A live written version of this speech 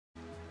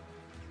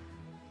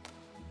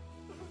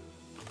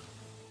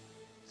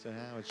So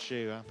Howard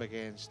Hsu up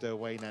against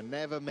Wei Nan,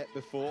 never met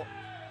before.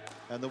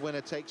 And the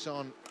winner takes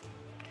on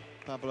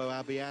Pablo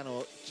Abian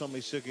or Tommy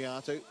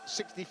Sugiato.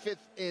 65th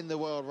in the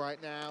world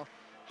right now,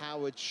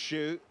 Howard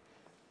Hsu.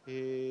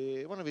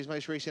 One of his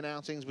most recent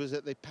outings was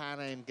at the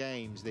Pan Am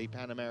Games, the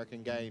Pan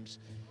American Games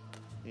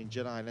in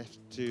July. Left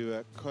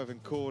to Kevin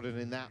Corden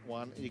in that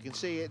one. You can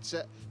see it's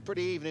a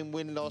pretty even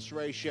win-loss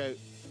ratio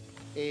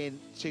in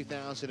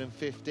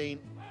 2015.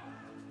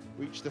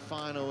 Reached the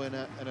final in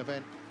an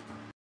event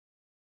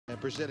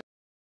Brazil,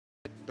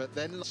 but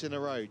then lost in a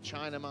row.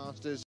 China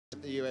Masters,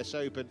 the US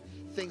Open.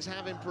 Things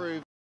have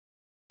improved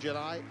in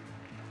July.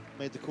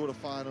 Made the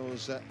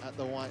quarterfinals at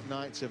the White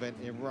Knights event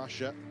in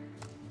Russia.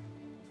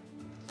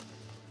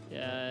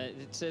 Yeah,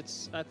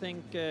 it's I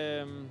think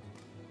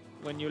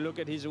when you look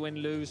at his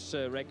win-lose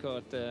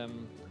record,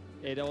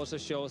 it also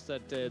shows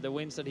that the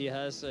wins that he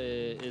has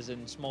is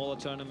in smaller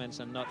tournaments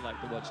and not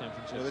like the World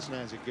Championships. Well, this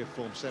man's a good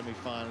form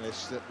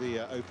semi-finalist at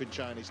the Open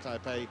Chinese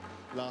Taipei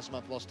last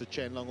month. Lost to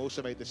Chen Long.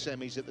 Also made the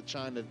semis at the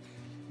China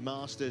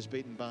Masters,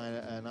 beaten by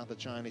another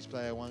Chinese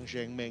player, Wang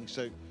Zhengming.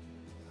 So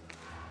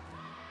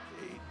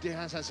he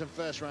has had some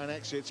first-round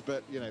exits,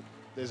 but you know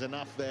there's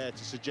enough there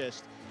to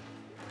suggest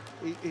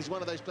he's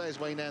one of those players,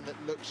 Wei Nan, that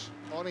looks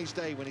on his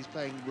day when he's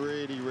playing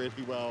really,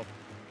 really well,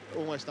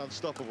 almost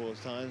unstoppable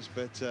at times,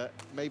 but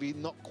maybe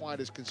not quite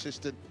as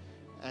consistent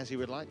as he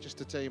would like. Just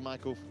to tell you,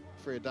 Michael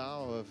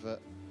Friedal of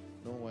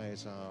Norway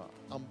is our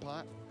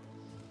umpire.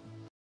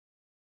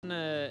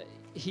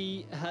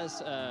 He has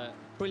a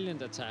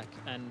brilliant attack,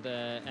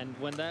 and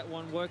when that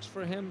one works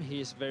for him,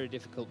 he is very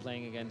difficult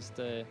playing against.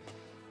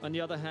 On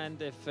the other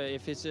hand,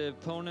 if his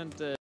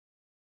opponent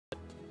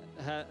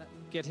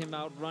get him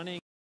out running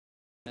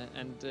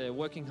and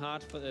working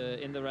hard for,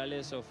 in the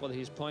rallies or for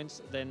his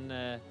points,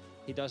 then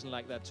he doesn't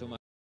like that too much.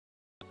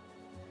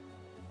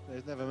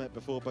 They've never met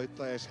before. Both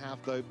players have,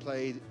 though,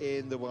 played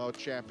in the World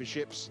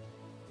Championships.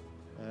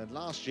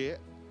 Last year,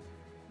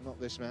 not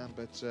this man,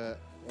 but a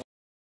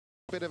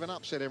bit of an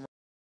upset in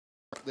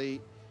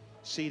the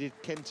seeded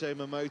Kento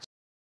Momoto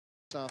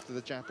after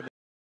the Japan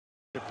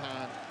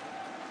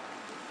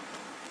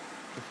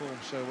performed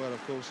so well,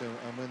 of course,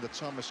 and win the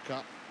Thomas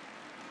Cup.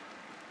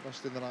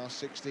 Lost in the last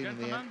 16 in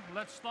the end.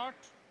 Let's start.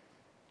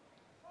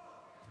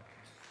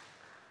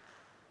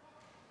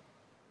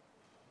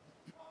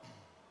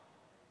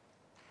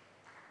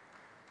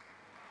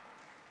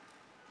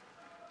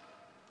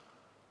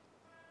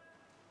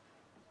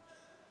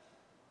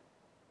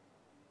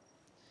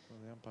 Well,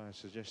 the umpire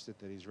suggested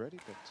that he's ready,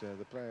 but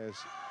the players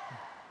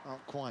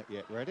aren't quite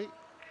yet ready.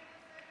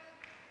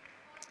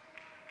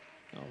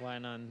 Oh, Wei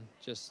Nan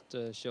just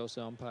shows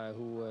the umpire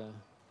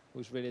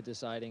who's really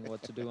deciding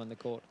what to do on the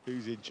court.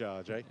 Who's in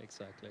charge, eh?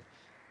 Exactly.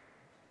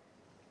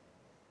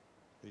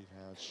 Leave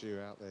Howard Hsu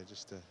out there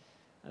just to...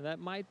 And that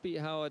might be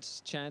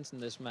Howard's chance in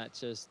this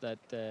match, is that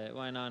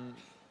Wei Nan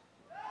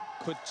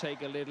could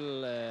take a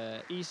little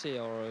easy,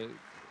 or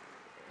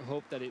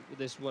hope that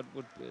this match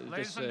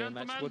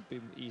would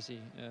be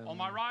easy. On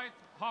my right,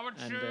 Howard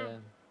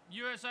Hsu,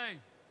 USA.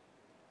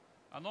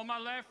 And on my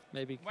left,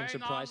 maybe can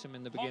surprise him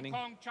in the beginning.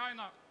 Hong Kong,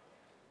 China.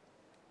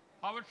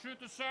 Howard Hsu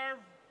to serve.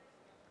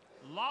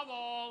 Love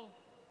all.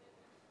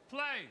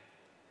 Play.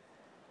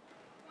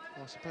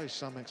 I suppose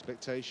some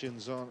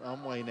expectations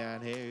on Wei Nan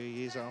here.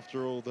 He is,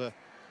 after all, the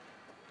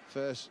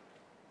first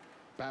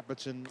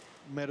badminton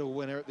medal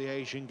winner at the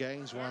Asian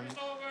Games. Won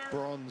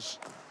bronze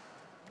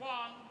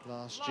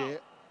last year.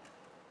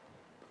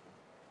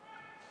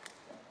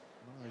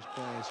 One of those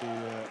players who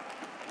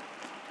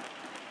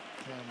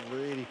can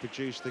really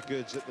produce the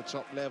goods at the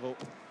top level.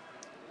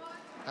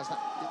 Has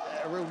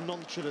a real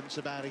nonchalance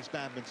about his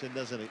badminton,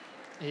 doesn't he?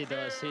 He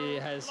does. He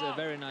has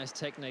very nice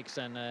techniques,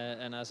 and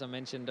as I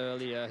mentioned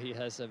earlier, he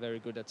has a very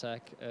good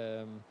attack,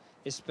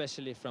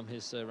 especially from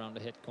his round the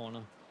head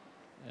corner.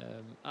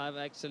 I've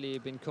actually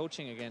been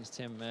coaching against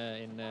him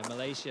in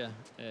Malaysia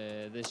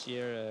this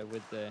year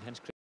with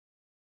Hans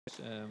Chris,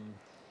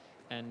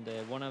 and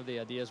one of the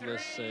ideas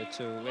was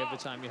to every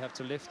time you have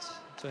to lift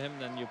to him,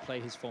 then you play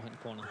his forehand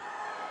corner.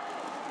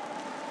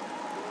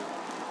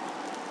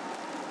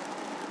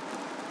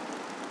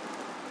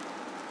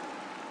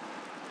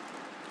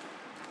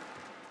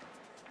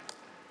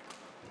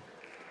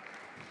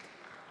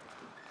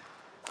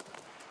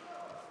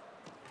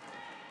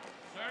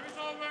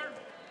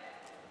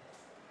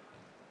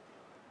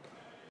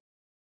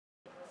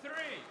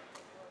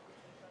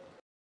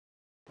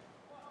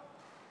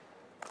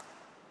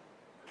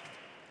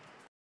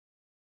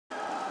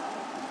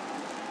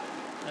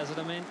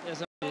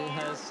 As he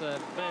has a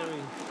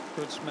very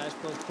good smash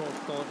both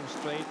court and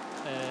straight,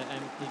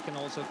 and he can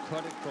also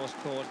cut it cross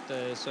court,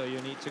 so you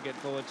need to get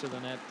forward to the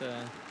net.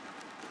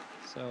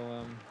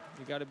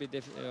 You got to be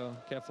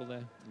careful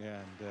there. Yeah,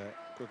 and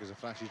quick as a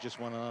flash, he's just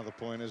won another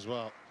point as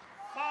well.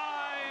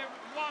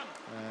 5-1.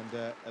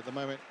 And at the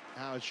moment,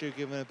 Howard Hsu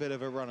giving a bit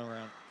of a run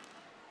around.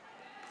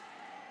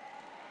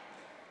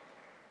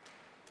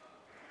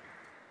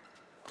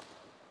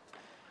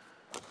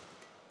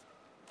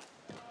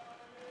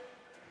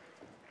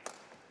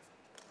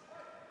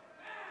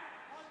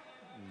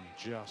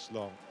 just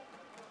long.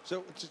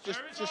 So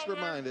just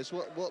remind us,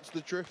 what's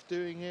the drift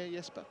doing here,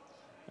 Jesper?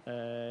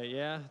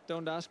 Yeah,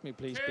 don't ask me,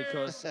 please,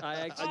 because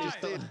I actually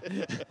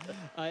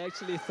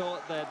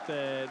thought that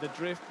the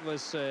drift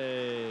was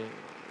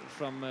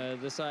from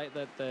the side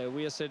that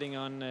we are sitting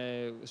on.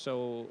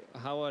 So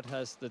Howard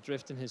has the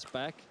drift in his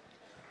back,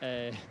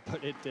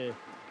 but it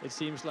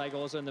seems like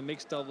also in the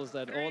mixed doubles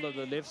that all of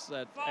the lifts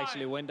that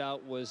actually went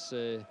out was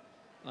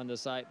on the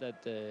side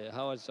that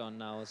Howard's on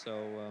now.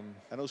 So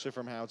and also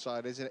from Howard's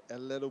side, isn't it a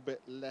little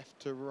bit left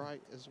to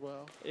right as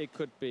well? It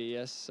could be,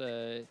 yes.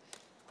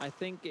 I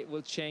think it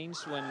will change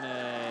when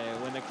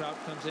the crowd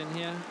comes in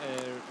here.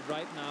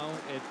 Right now,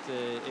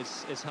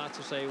 it's hard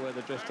to say where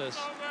the drift is.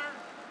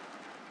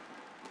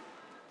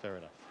 Fair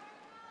enough.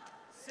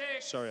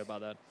 Sorry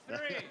about that.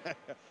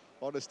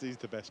 Honesty is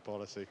the best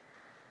policy.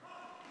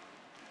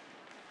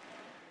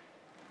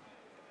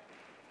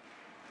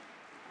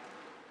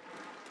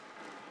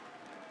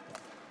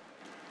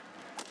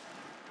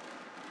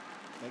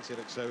 Makes it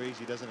look so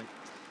easy, doesn't it?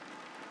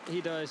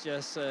 He does,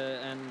 yes.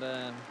 And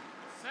 7-3.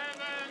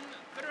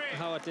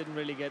 Howard didn't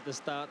really get the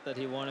start that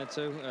he wanted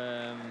to.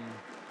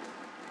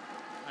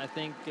 I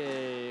think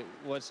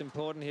what's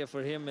important here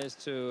for him is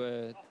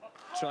to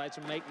try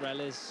to make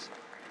rallies,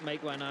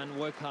 make Wei Nan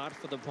work hard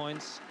for the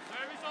points.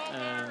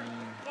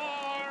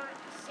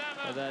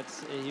 But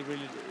that's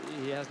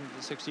he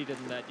hasn't succeeded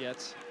in that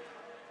yet.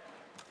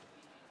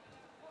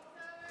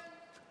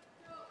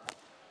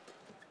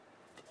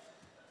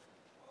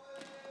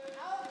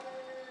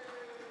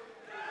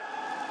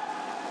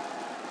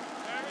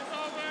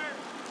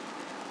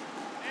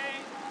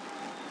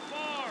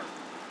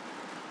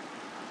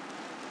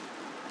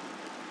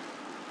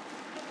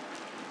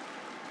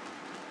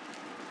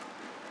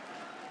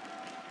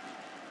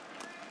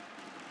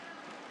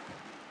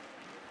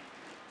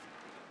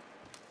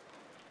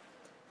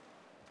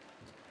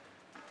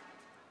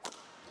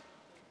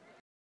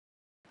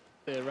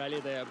 The rally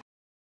there,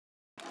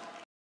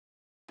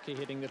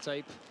 hitting the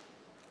tape.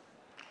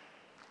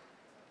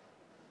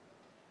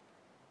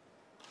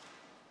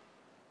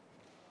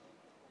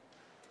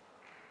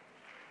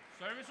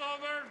 Service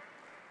over.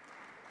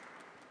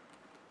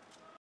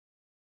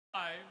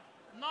 5-9.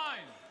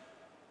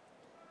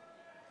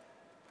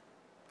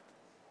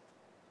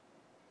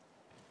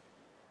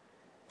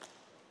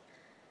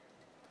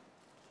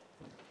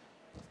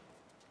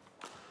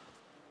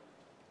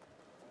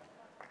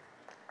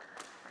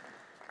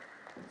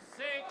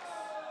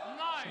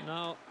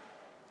 Now,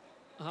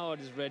 Howard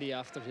is ready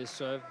after his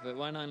serve.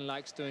 Wei Nan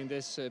likes doing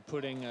this,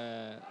 putting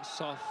a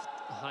soft,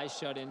 high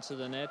shot into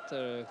the net,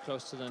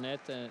 close to the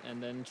net,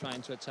 and then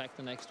trying to attack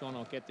the next one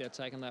or get the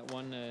attack on that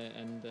one.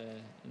 And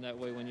in that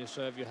way, when you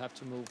serve, you have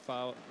to move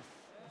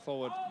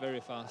forward very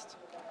fast.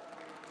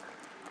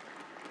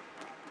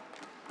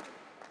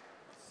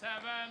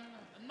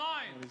 7-9. Well,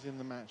 he's in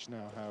the match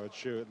now, Howard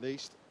Shue, at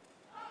least.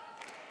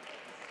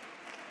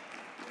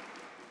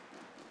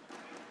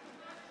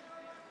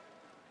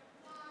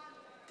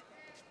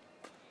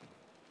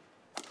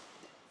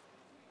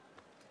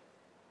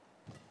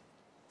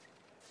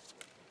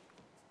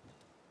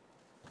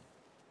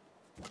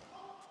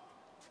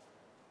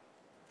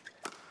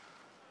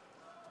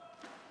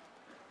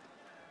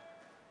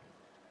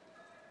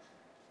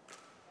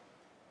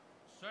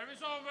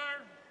 Service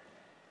over.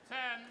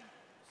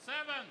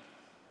 10-7.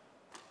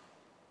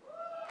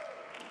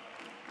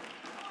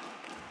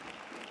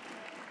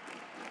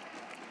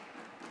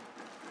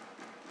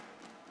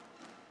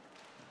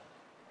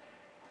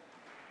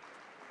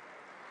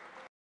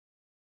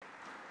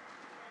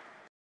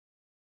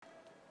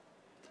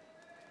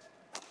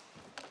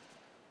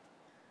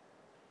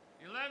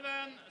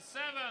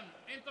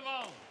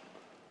 Interval.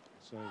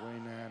 So Wei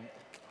Nan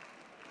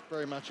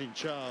very much in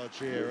charge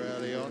here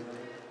early on.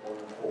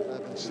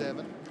 11-7.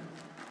 Well,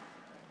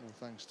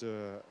 thanks to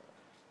a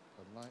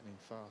lightning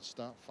fast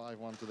start.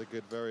 5-1 to the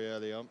good very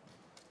early on.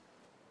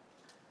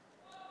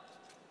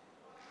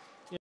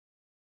 Yeah,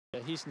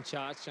 he's in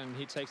charge and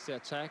he takes the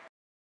attack.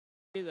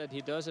 That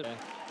he does it,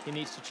 he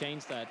needs to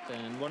change that.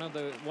 And one of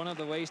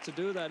the ways to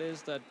do that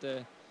is that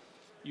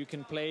you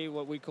can play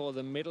what we call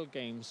the middle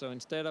game. So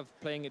instead of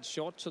playing it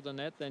short to the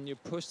net, then you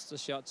push the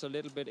shots a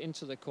little bit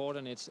into the court,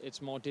 and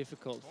it's more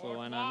difficult for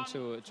Wei Nan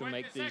to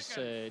make these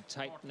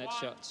tight net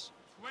shots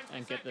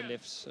and get the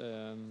lifts.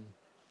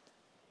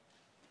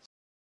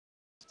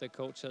 The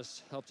coach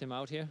has helped him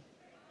out here.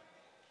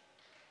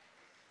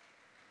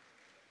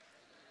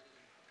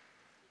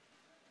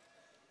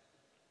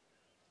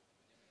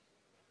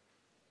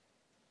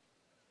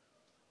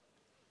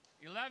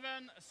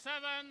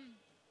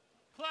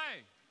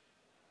 Play.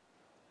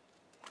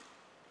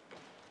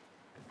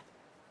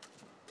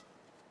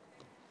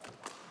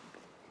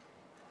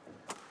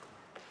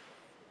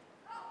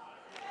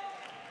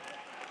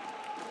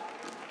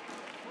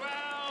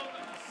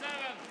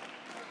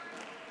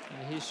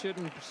 He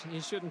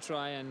shouldn't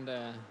try and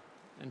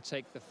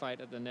take the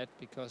fight at the net,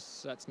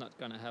 because that's not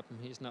going to happen.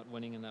 He's not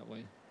winning in that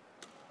way.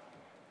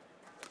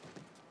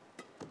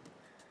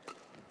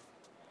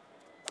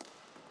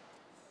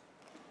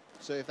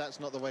 So if that's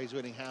not the way he's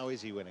winning, how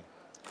is he winning?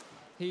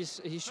 He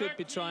should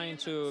be trying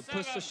to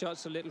push the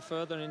shots a little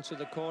further into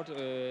the court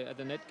at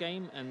the net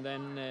game, and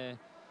then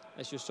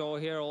as you saw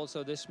here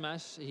also this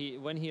smash,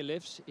 when he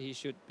lifts, he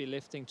should be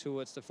lifting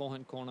towards the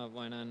forehand corner of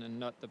Wei Nan and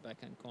not the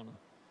backhand corner.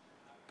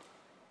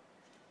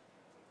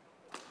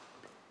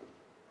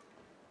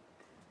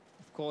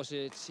 Of course,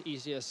 it's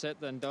easier said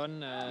than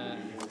done.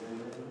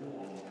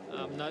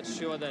 I'm not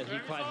sure that he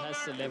quite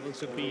has the level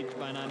to beat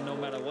Wei Nan no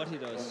matter what he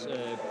does,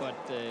 but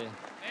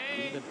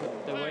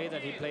the way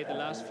that he played the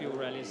last few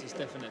rallies is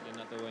definitely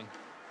not the way.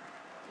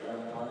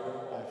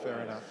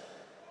 Fair enough.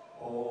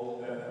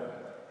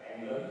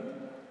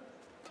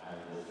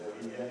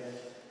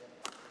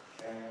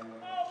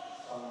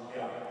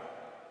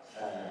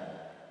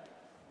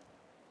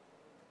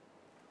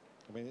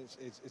 I mean,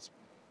 it's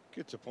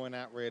good to point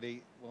out,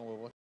 really, while we're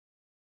watching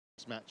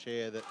this match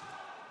here, that,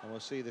 and we'll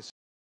see this.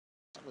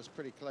 That was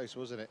pretty close,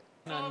 wasn't it?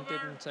 And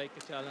didn't take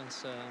the challenge.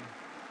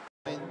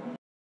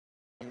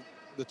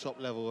 The top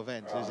level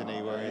events, isn't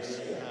he? Whereas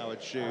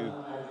Howard Hsu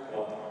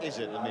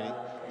isn't. I mean,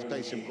 he's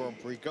played some Grand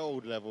Prix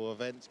Gold level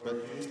events, but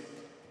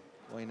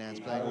Wei Nan's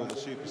playing all the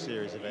Super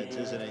Series events,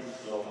 isn't he?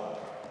 World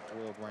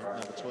rank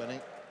number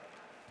 20.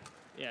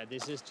 Yeah,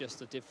 this is just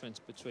the difference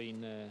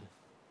between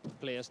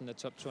players in the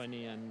top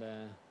 20 and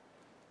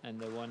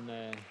the one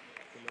below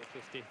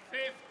 50. 15-9.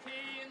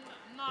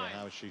 Yeah,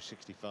 Howard Hsu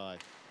 65.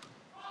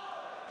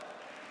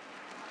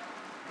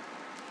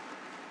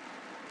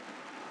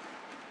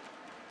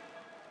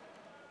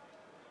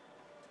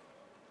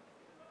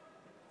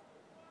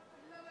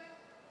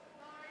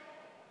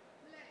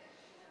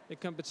 The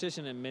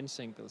competition in men's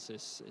singles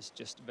is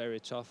just very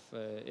tough.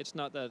 It's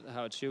not that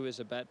Howard Hsu is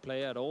a bad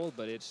player at all,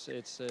 but it's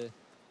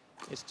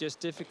just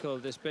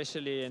difficult,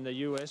 especially in the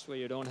US, where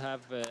you don't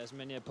have as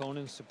many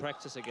opponents to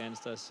practice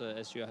against as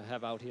you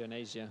have out here in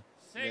Asia.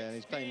 Yeah, and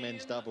he's playing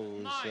men's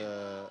doubles.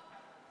 I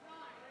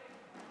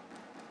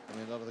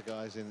mean, a lot of the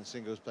guys in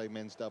singles play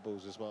men's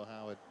doubles as well.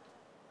 Howard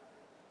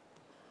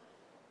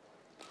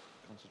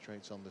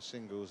concentrates on the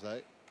singles,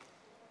 though.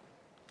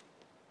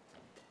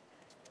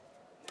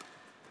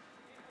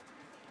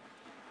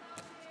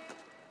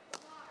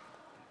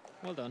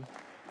 Well done.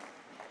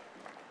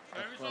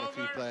 Quite a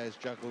few players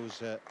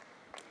juggles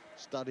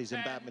studies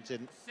in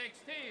badminton,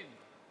 16.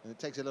 and it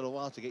takes a little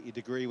while to get your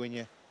degree when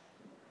you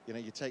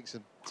take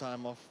some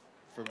time off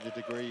from your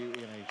degree. You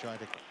try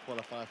to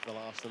qualify for the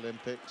last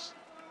Olympics.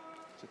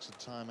 Took some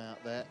time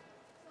out there,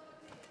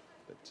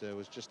 but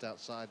was just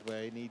outside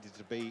where he needed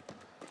to be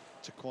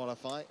to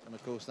qualify, and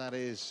of course that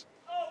is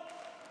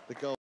the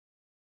goal.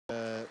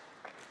 11.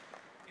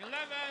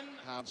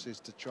 House is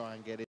to try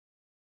and get in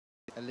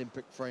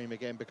Olympic frame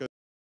again, because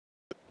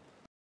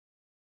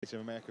in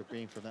America,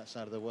 being from that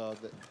side of the world,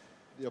 that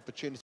the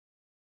opportunities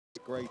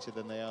are greater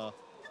than they are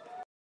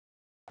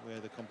where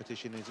the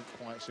competition isn't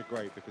quite so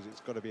great, because it's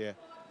got to be a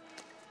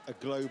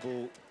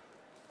global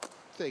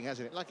thing,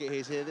 hasn't it? Like it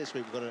is here this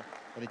week. We've got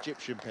an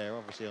Egyptian pair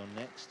obviously on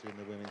next in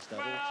the women's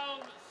doubles.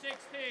 12-16.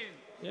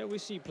 Yeah, we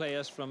see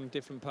players from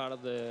different part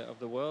of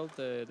the world.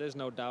 There's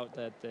no doubt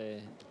that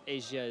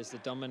Asia is the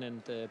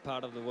dominant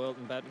part of the world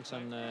in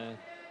badminton.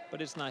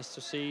 But it's nice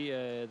to see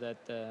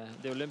that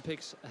the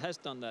Olympics has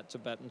done that to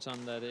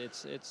badminton. That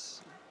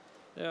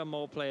there are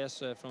more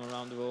players from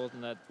around the world,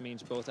 and that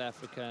means both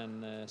Africa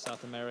and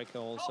South America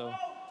also.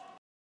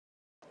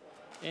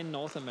 In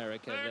North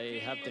America, they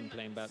have been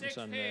playing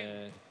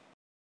badminton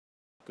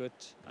good.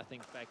 I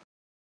think back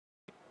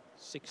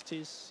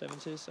 60s,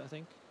 70s, I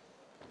think.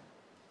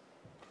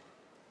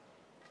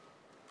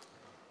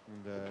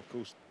 And of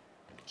course,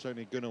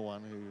 Tony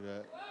Gunawan, who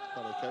is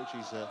part of the coach,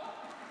 he's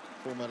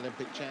former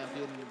Olympic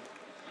champion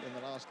in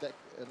the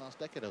last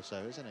decade or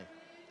so, isn't he?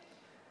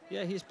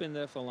 Yeah, he's been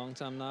there for a long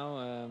time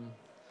now.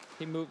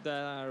 He moved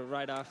there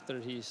right after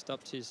he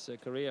stopped his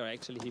career.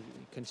 Actually, he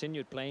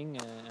continued playing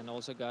and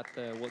also got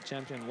world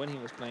champion when he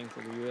was playing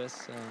for the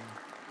US.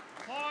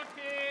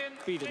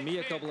 Beaten me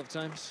a couple of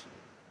times.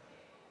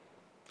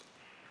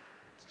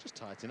 It's just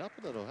tightened up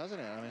a little, hasn't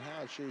it? I mean,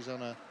 Howard Hsu's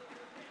on a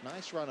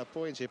nice run of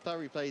points here.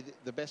 Probably played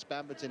the best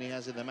badminton he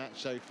has in the match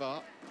so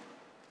far.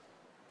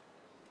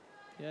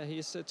 Yeah,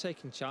 he's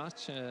taking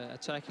charge,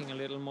 attacking a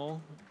little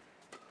more.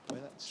 Well,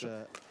 that's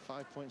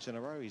 5 points in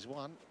a row he's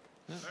won.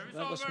 Yeah,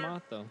 that was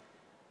smart, though.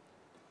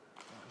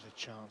 That was a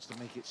chance to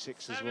make it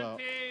 6 as well.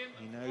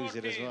 He knows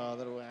it as well, a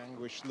little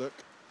anguished look.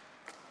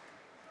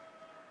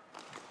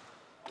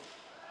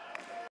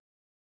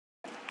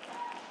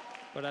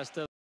 But I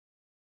still,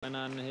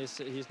 and he's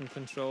in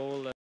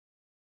control,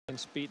 can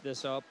speed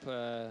this up,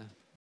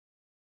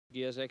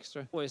 gears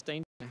extra. Always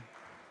danger,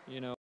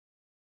 you know.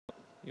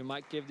 You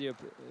might give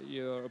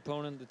your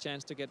opponent the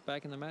chance to get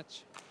back in the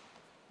match.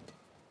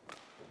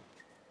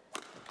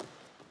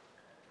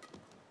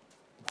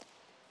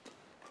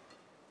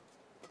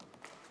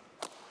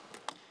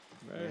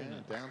 Very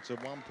nice. Down to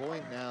 1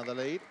 point now, the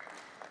lead.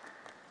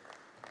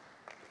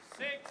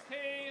 16-17.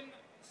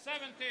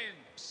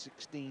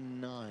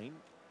 16-9.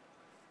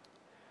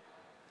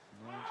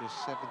 Now just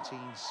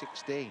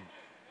 17-16.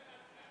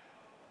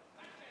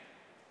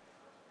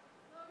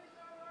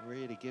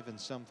 really given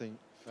something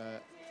for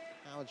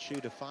Howard Hsu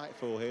to fight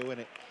for here when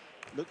it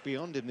looked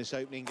beyond him this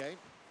opening game.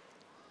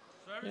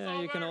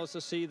 Yeah, you can also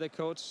see the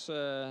coach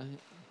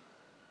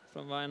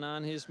from Wei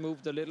Nan. He's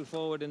moved a little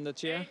forward in the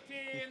chair,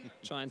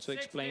 trying to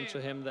explain to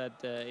him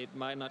that it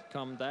might not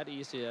come that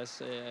easy.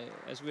 As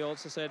we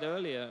also said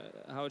earlier,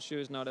 Howard Hsu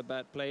is not a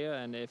bad player,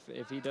 and if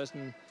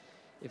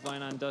Wei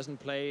Nan doesn't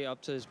play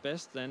up to his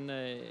best, then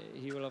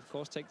he will of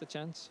course take the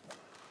chance.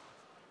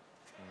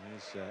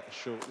 Here's a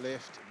short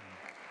lift,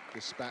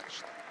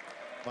 dispatched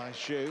by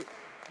Hsu. Service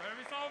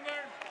over.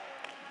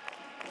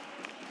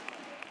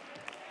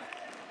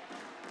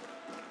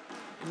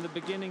 In the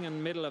beginning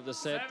and middle of the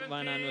set,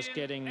 Wei Nan was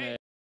getting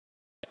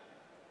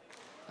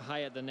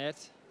high at the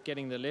net,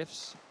 getting the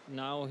lifts.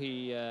 Now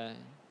he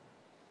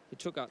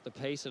took out the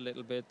pace a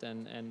little bit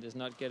and is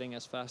not getting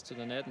as fast to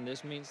the net. And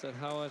this means that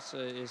Howard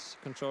is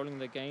controlling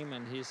the game,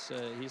 and he's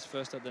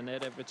first at the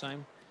net every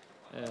time.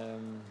 Service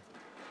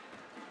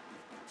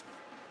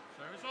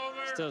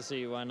over. Still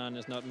see Wei Nan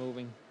is not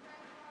moving.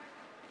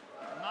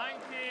 19-17.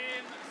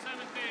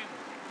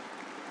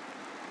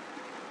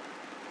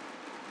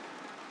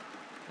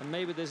 And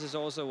maybe this is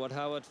also what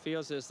Howard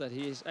feels, is that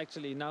he's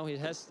actually, now he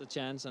has the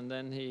chance, and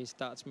then he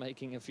starts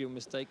making a few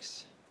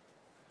mistakes.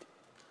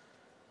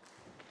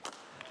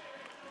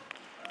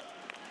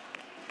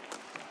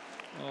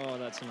 Oh,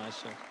 that's a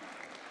nice shot.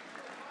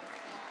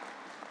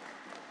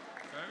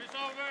 Service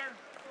over.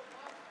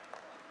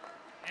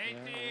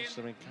 18, Yeah,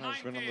 some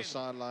encouragement on the 19.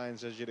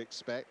 sidelines, as you'd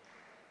expect.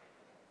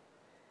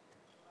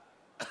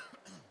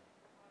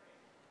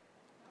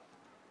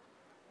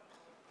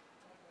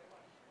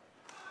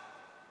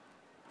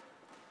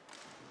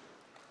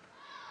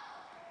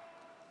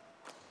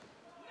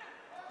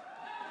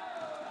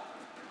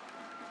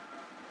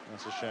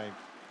 That's a shame.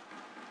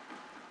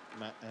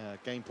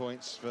 Game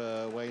points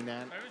for Wei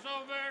Nan. Service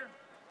over.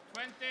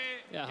 20.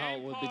 Yeah, Howard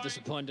game would be point,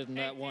 disappointed in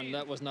that one. 18.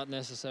 That was not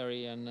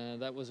necessary,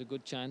 and that was a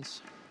good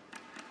chance.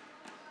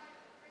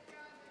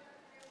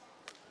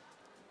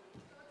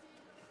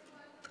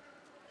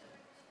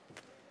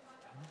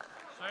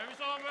 Service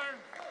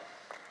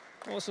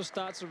over. Also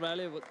starts a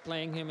rally with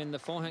playing him in the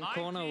forehand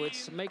corner,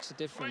 which makes a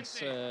difference.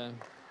 20.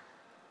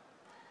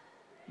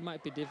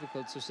 Might be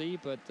difficult to see,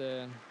 but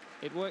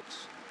it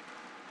works.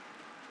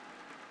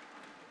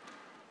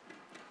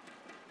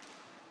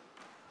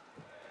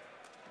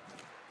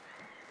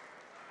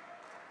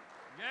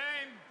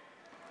 Game.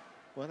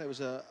 Well, it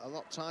was a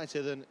lot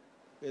tighter than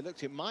it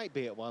looked it might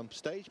be at one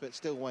stage, but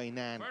still Wei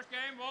Nan First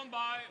game won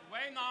by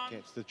Wei Nan.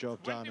 gets the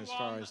job done as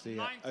far as the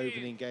 21-19.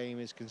 opening game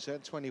is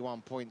concerned.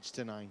 21 points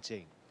to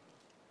 19.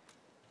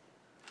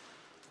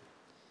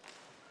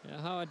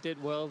 Yeah, Howard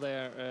did well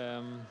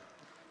there.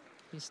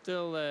 He's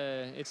still,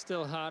 it's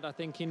still hard. I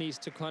think he needs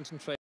to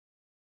concentrate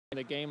on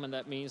the game, and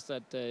that means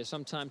that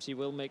sometimes he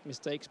will make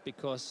mistakes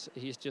because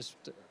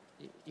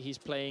he's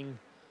playing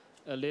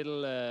a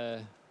little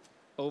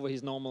over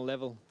his normal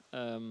level.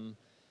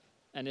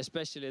 And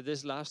especially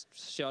this last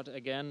shot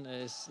again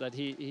is that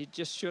he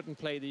just shouldn't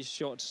play these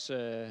shots,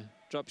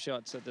 drop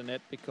shots at the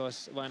net,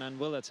 because Wei Nan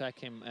will attack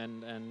him,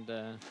 and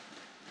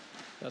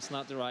that's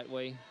not the right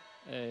way.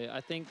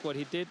 I think what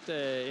he did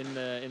in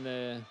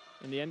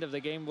the end of the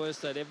game was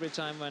that every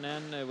time Wei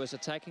Nan was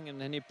attacking, and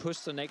then he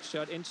pushed the next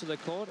shot into the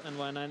court, and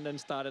Wei Nan then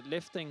started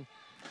lifting,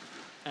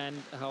 and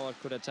Howard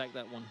could attack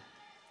that one.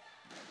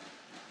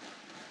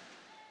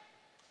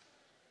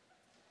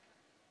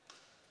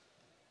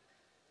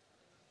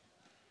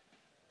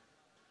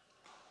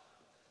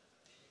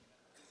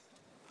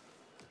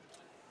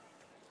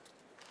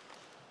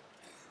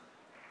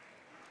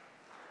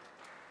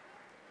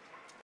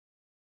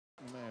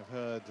 You may have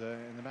heard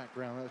in the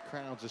background that the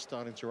crowds are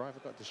starting to arrive.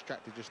 I got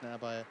distracted just now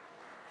by a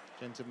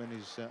gentleman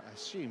who's, I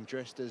assume,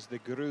 dressed as the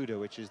Garuda,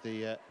 which is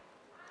the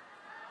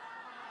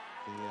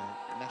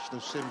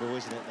national symbol,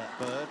 isn't it, that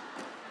bird?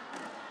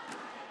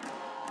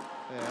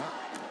 Yeah.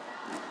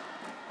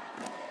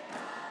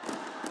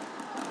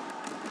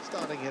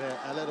 Starting to get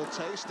a little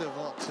taste of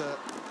what the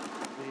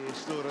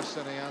Istora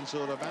Senayan's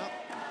all about.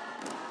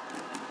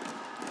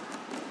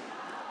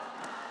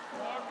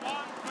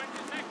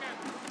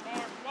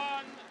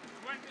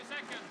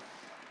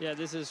 Yeah,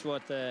 this is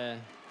what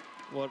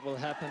will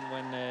happen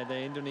when the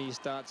Indonesian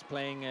starts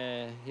playing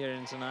here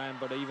in Senayan,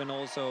 but even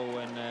also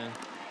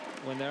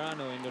when there are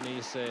no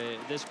Indonesians,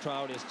 this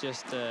crowd is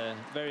just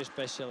very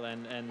special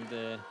and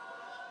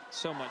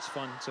so much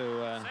fun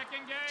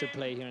to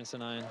play here in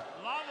Senayan.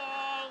 Love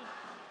all.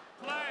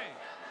 Play.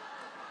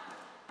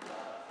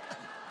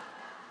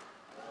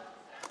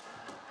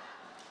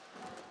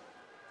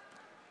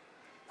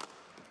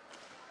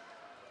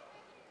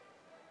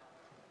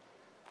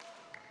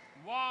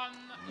 One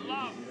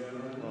love.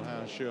 Well,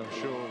 Howard Hsu, I'm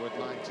sure, would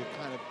like to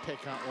kind of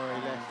pick up where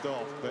he left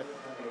off, but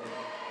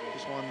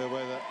just wonder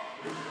whether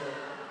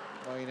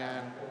Wei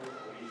Nan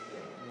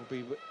will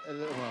be a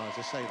little, well, as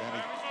I say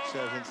that, he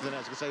serves into the net, I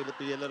was going to say it'll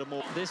be a little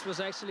more. This was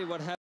actually what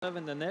happened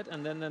in the net,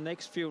 and then the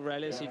next few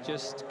rallies he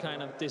just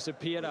kind of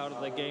disappeared out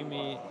of the game.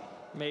 He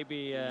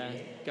maybe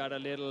got a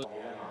little...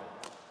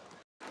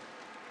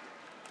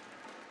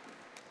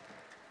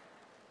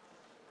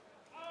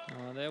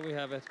 There we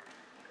have it.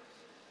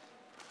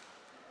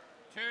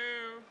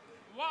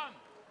 2-1.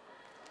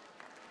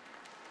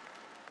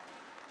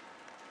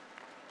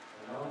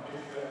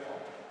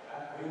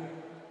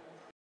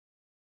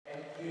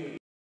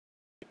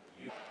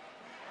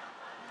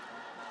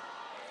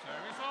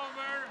 Service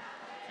over.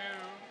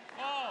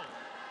 2-all.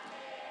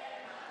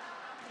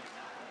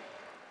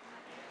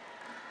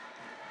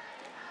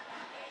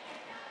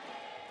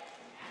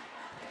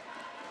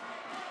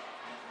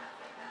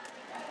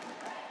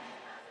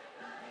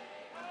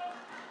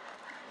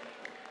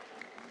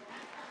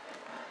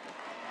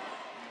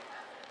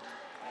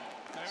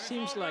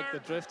 Seems like the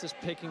drift is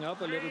picking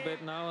up a little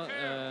bit now.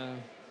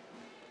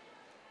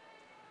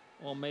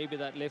 Or maybe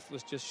that lift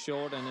was just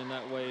short and in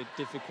that way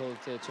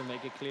difficult to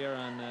make it clear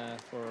and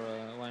for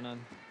Wei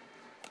Nan.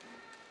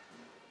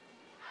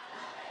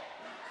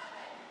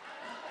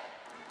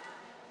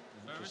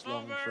 Just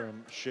long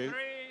from Shu.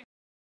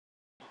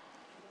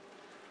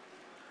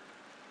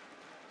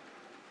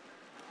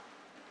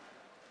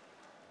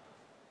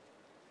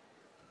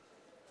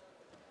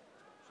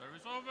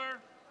 Service over.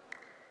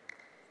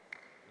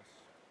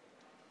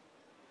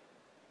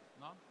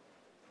 No?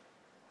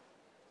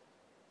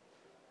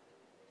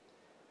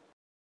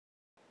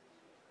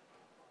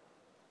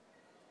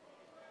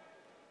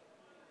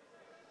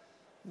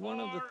 One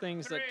of the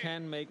things that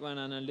can make Wei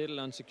Nan a little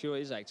insecure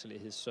is actually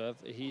his serve.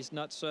 He's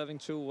not serving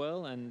too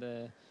well, and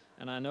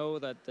I know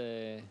that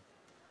the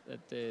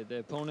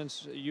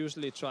opponents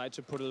usually try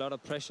to put a lot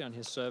of pressure on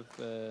his serve.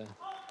 5-3.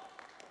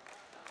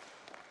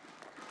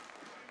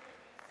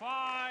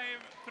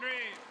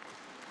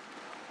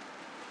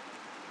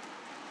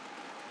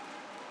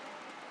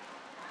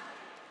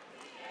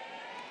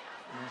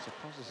 It's a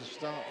positive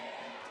start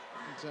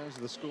in terms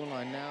of the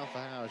scoreline now for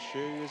Howard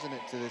Shu, isn't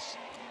it, to this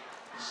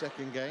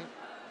second game?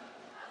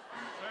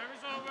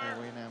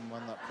 Wei Nan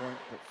won that point,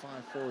 but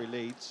 5-4 he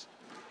leads.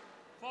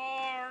 4-5.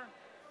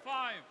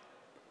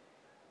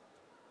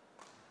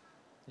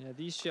 Yeah,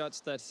 these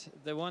shots,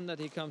 the one that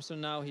he comes to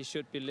now, he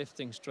should be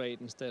lifting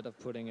straight instead of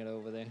putting it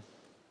over there.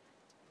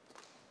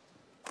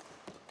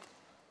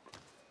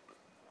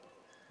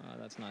 Oh,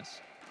 that's nice.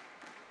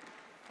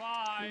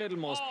 A little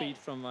more speed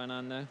from Wei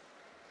Nan there.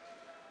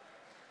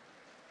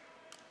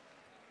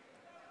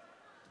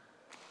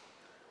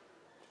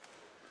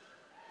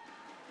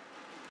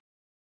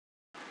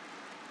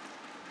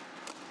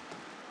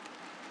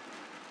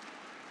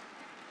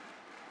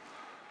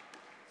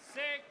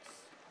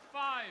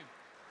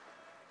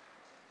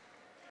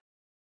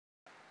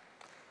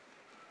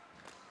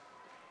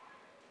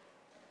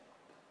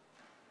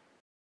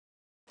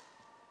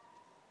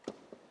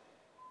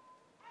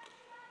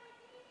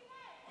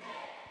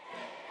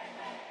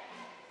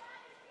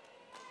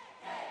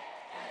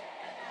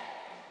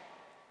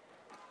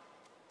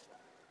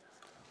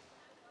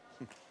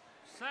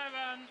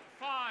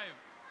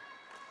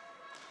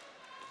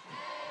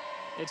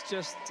 It's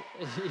just,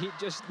 he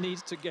just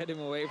needs to get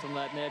him away from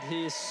that net.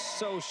 He is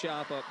so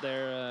sharp up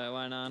there,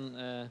 Wei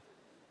Nan.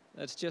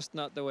 That's just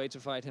not the way to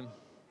fight him.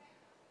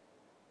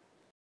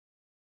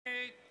 8-5.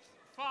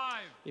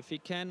 If he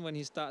can, when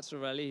he starts to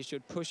rally, he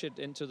should push it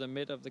into the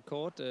mid of the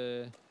court.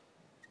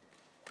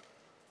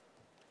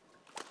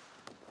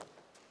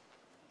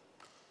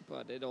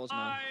 But it also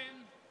 9-5.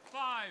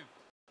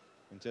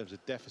 In terms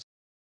of deficit,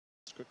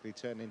 it's quickly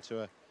turned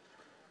into a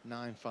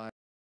 9-5.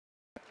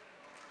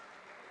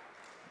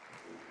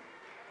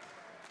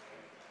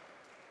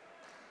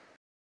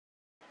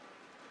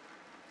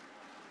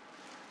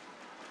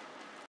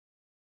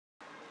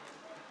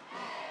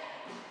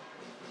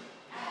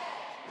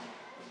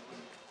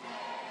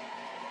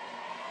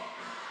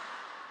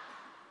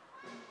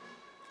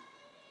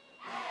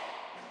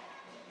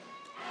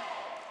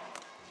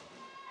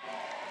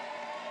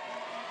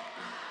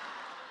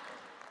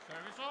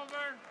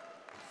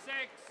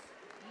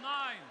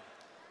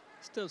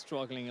 Still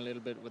struggling a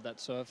little bit with that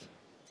serve.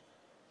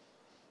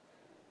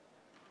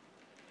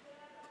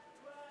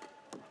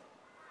 That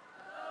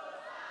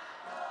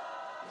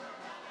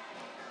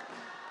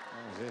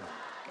was it.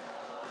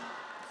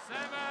 7-9.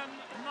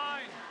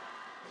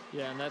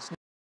 Yeah, and that's not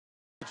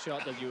a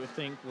shot that you would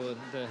think would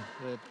the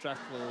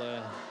draft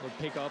will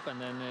pick up and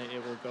then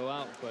it will go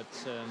out,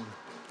 but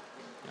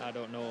I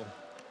don't know.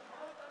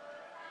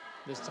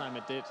 This time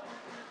it did.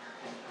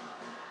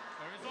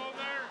 Service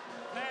over.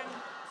 10-7.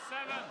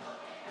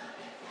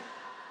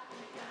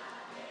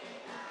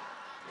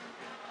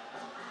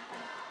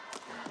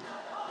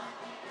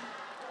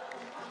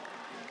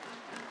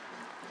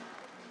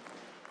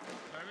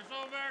 Service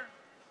over.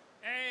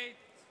 8-10.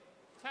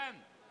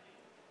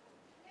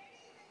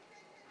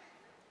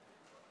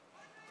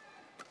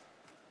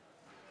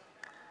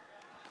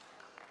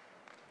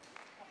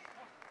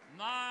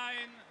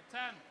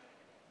 9-10.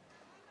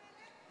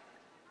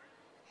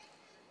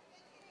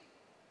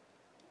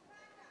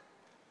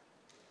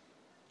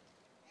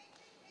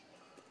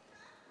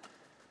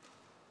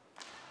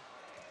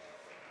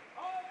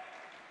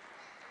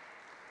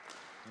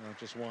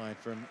 Just wide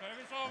from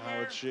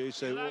Howard Shu.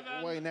 So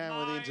 11, Wei Nan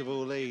with the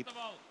interval lead.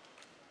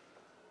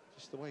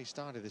 Just the way he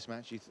started this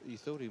match, you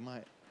thought he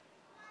might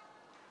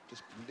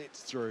just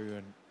blitz through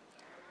and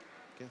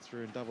get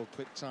through in double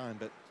quick time.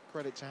 But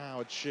credit to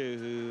Howard Hsu,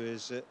 who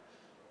has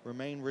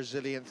remained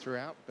resilient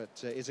throughout,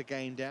 but is a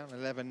game down,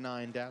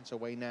 11-9 down. So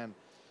Wei Nan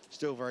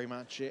still very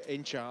much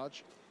in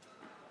charge.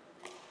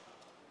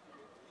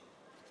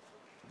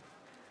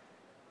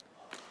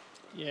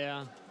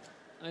 Yeah,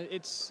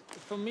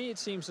 for me it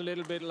seems a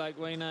little bit like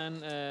Wei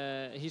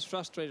Nan. He's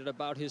frustrated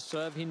about his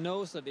serve. He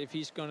knows that if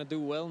he's going to do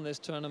well in this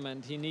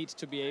tournament, he needs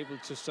to be able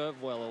to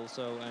serve well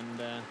also.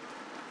 And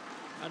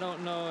I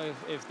don't know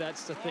if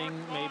that's the thing.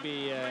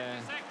 Maybe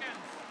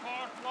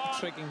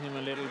tricking him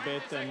a little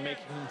bit and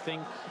making him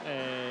think,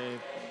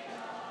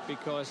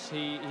 because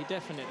he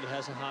definitely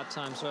has a hard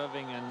time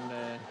serving.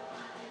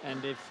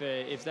 And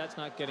if that's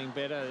not getting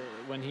better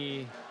when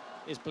he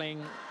is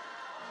playing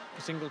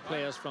single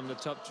players from the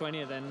top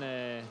 20,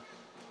 then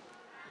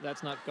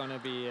that's not going to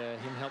be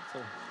him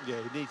helpful.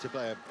 Yeah, he needs to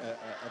play a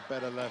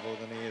better level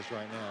than he is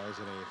right now,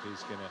 isn't he, if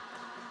he's going to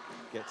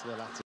get to the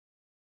latter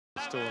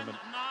tournament.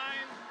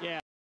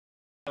 Yeah,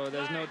 so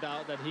there's no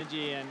doubt that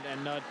he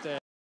and not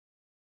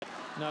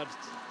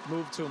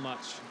move too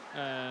much.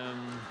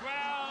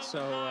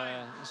 So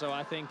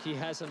I think he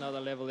has another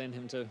level in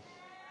him too.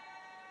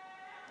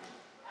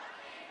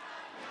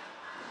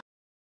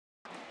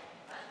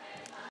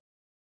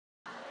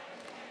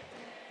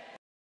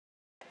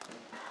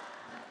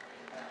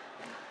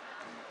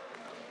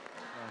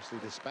 Nicely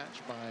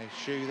dispatched by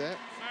Hsu there.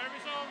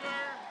 Service over,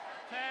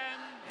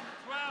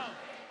 10-12.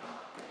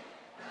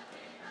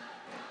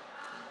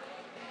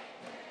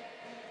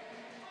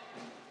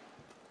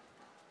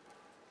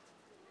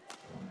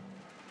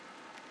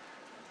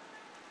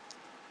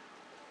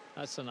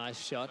 That's a nice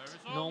shot. Service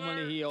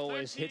Normally over, he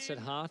always hits it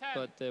hard, 13-10.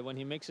 but when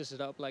he mixes it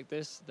up like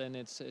this, then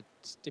it's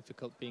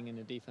difficult being in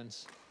the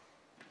defense.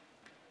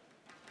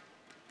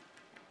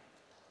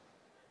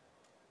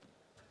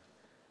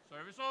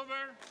 Service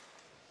over.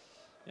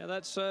 Yeah,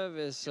 that serve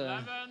is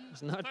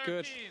not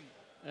good.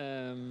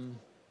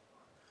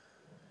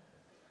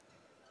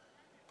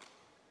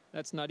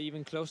 That's not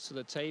even close to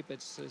the tape.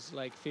 It's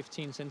like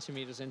 15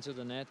 centimeters into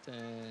the net,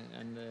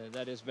 and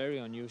that is very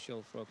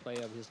unusual for a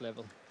player of his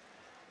level.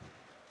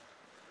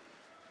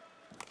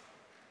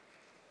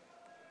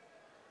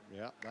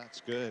 Yeah,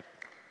 that's good.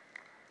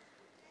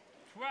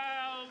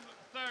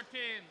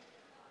 12-13.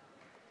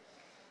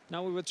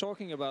 Now, we were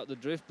talking about the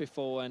drift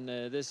before, and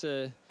this,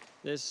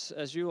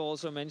 as you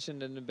also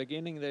mentioned in the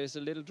beginning, there's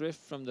a little drift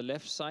from the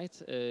left side,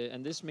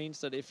 and this means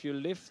that if you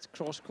lift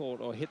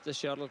cross-court or hit the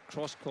shuttle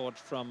cross-court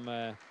from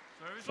the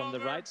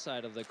right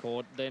side of the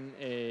court, then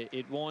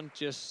it won't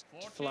just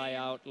fly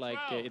out like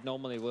it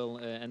normally will,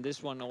 and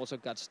this one also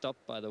got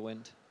stopped by the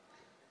wind.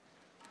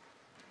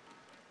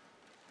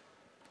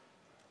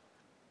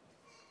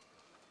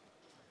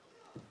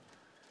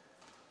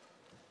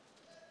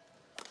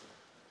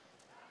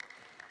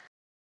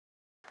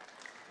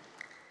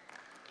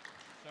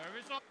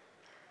 Service over.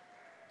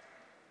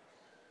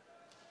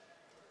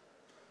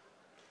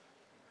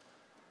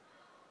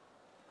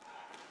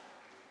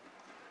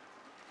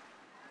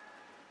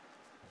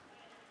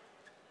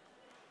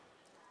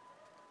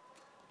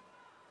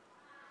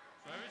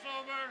 Service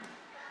over.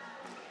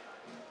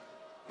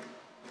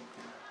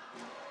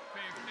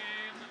 15-13.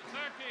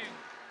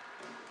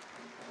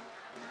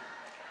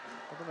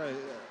 I don't know,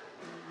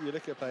 you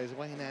look at players,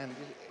 Wei Nan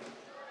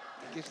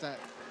gives that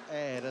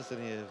air,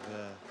 doesn't he, of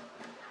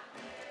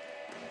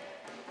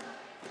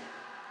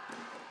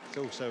it's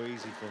all so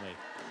easy for me.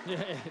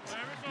 Yeah, it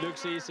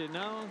looks easy.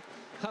 Now,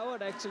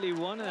 Howard actually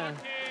won a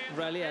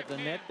rally at the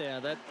net there.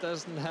 That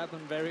doesn't happen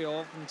very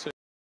often to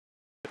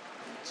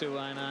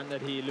Wei Nan,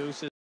 that he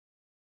loses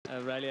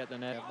a rally at the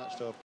net. Yeah, much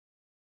to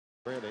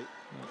really.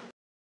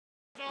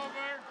 It's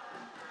over.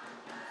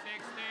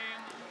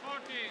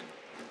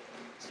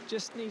 16-14.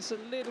 Just needs a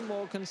little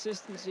more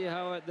consistency,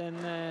 Howard,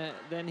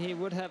 then he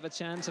would have a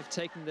chance of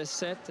taking this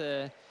set.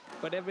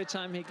 But every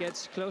time he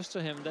gets close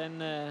to him,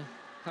 then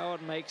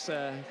Howard makes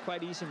a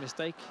quite easy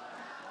mistake.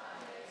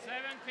 17-14.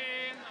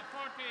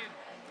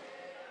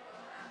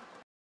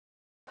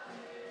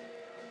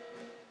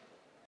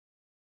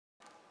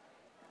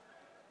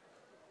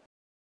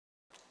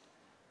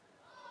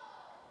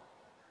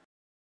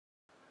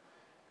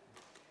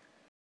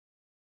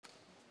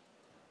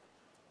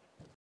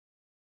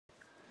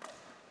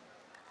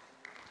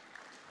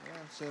 Yeah,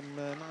 some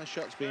nice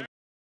shots being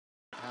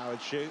Howard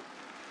Hsu. 15-17.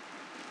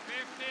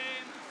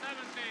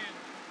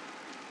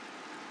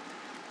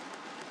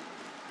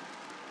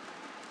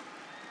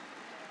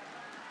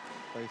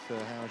 Both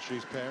Howard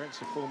Hsu's parents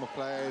are former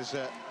players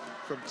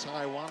from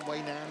Taiwan.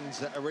 Wei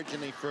Nan's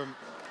originally from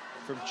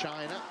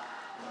China.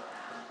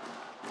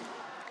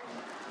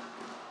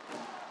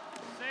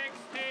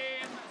 16-17.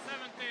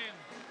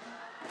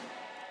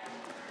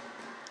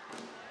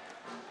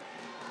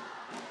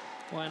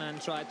 Wei Nan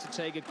tried to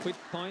take a quick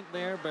point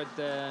there, but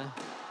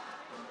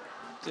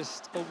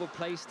just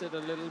overplaced it a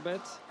little bit.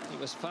 He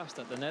was fast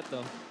at the net,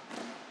 though.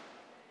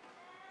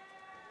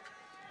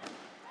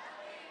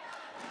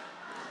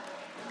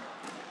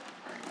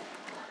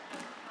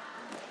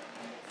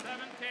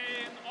 17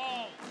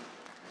 all.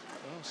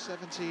 Well,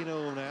 17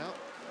 all now.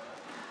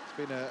 It's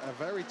been a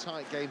very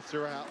tight game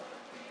throughout,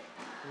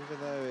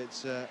 even though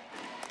it's I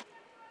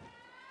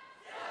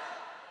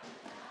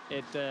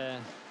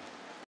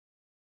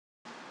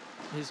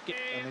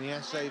mean, he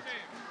has saved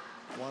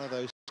one of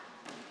those.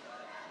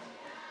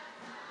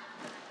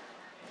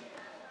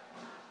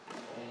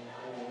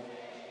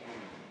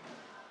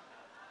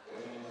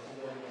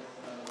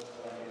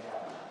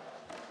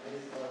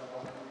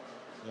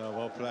 Oh,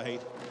 well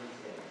played.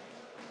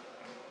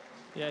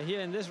 Yeah, here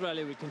in this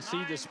rally we can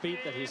see the speed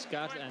that he's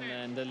got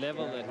and the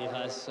level that he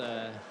has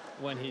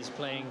when he's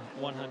playing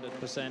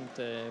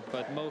 100%.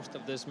 But most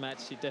of this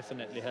match he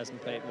definitely hasn't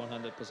played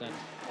 100%.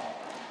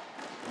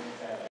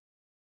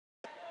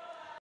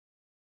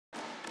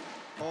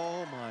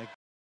 Oh my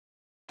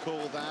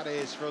call that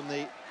is from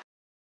the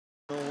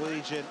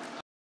Norwegian.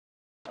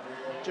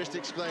 Just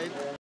explain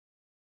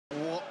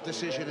what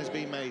decision has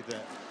been made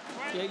there.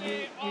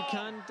 Yeah, you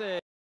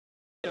can't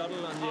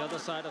shuttle on the other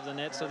side of the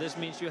net, so this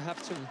means you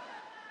have to.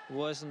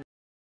 Wasn't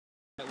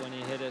when he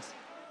hit it.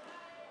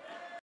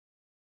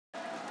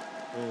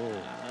 Oh,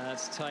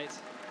 that's tight.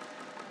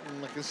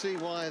 I can see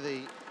why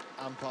the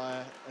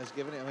umpire has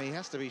given it. I mean, he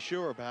has to be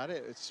sure about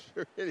it. It's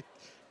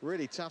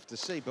really tough to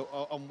see. But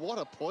on what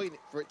a point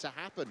for it to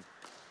happen.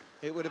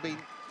 It would have been.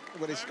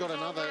 Well, it's got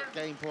another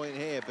game point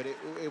here, but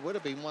it would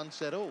have been one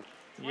set all.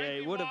 Yeah,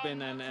 it would have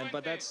been,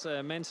 but that's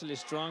mentally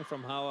strong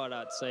from Howard,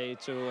 I'd say,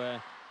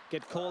 to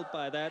get called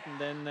by that and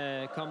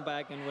then come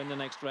back and win the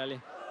next rally.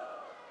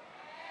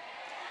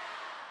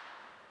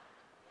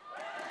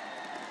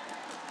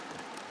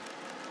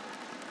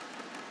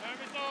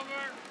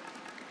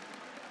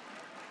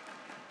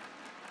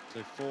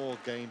 So 4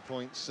 game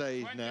points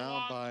saved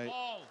now by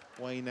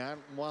Wei Nan.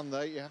 1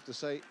 though, you have to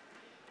say,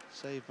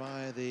 saved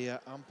by the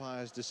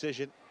umpire's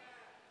decision.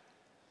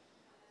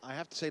 I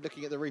have to say,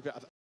 looking at the replay,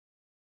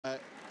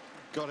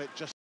 got it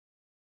just.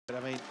 I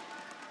mean,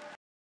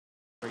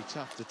 very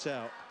tough to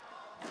tell.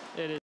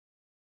 It is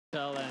to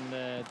tell,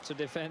 and to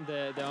defend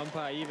the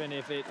umpire, even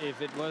if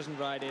it wasn't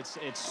right, it's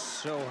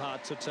so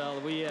hard to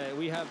tell.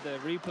 We have the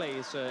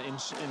replays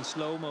in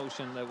slow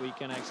motion that we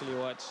can actually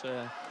watch.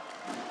 And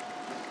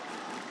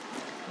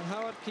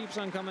Howard keeps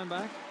on coming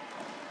back.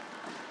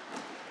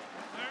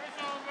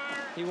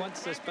 He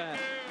wants this back.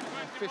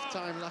 5th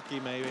time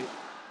lucky, maybe.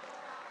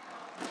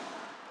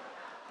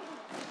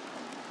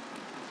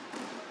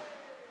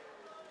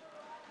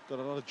 Got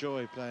a lot of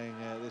joy playing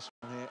this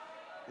one here.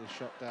 This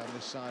shot down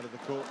this side of the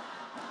court.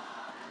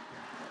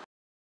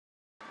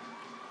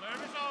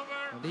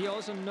 And he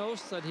also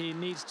knows that he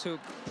needs to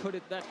put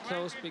it that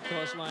close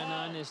because Wei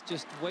Nan is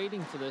just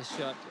waiting for this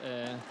shot.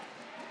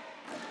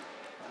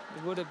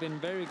 It would have been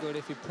very good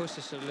if he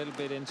pushes a little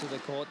bit into the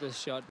court this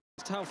shot.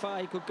 Just how far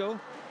he could go.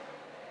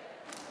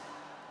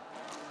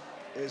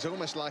 It's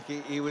almost like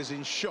he was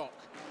in shock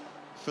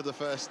for the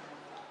first,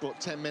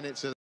 10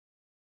 minutes of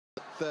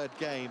the 3rd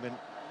game, and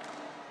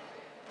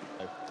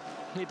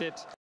he did.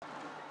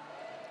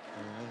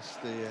 And that's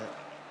the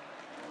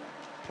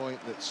point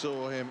that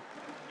saw him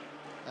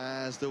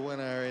as the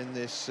winner in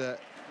this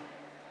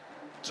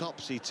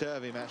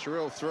topsy-turvy match. A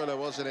real thriller,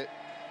 wasn't it?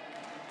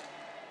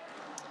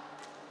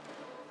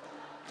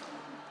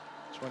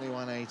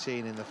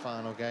 21-18 in the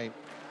final game.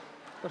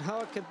 But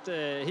Howard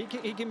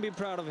he can be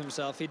proud of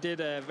himself. He did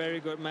a very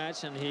good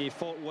match and he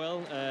fought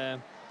well.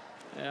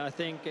 I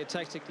think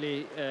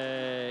tactically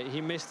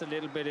he missed a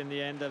little bit in the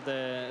end of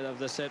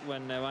the set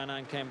when Wei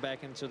Nan came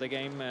back into the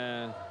game.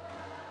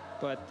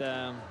 But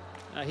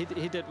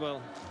he did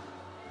well.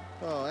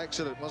 Oh,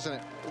 excellent,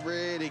 wasn't it?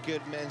 Really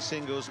good men's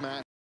singles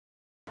match.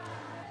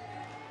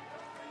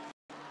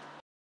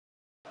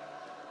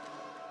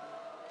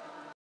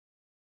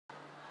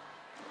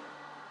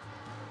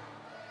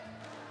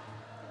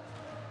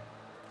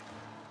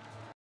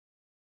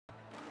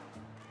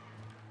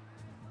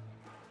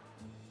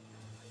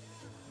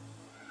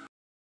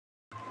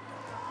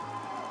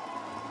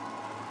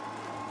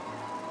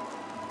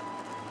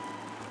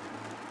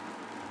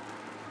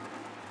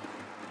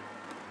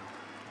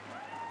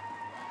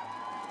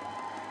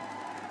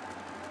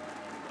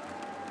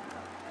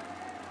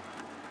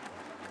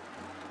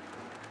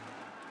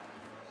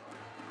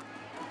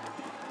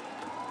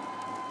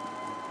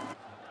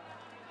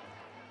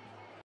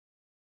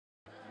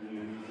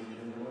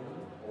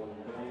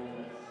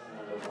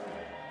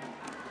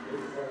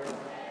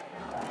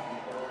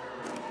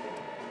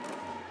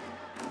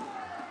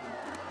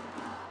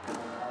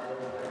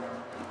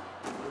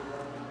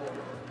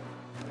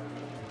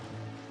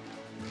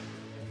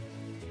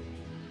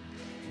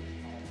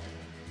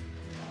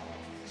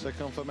 So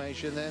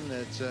confirmation then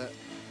that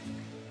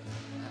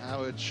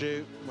Howard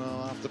Chu,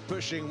 well, after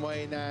pushing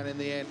Wei Nan in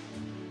the end,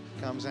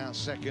 comes out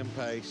second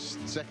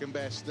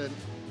best, and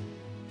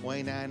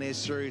Wei Nan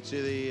is through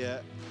to the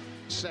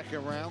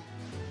 2nd round.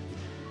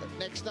 But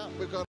next up,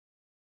 we've got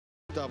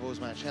a doubles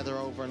match. Heather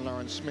Over and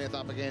Lauren Smith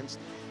up against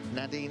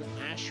Nadine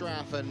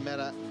Ashraf and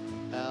Mela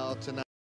El Tanai.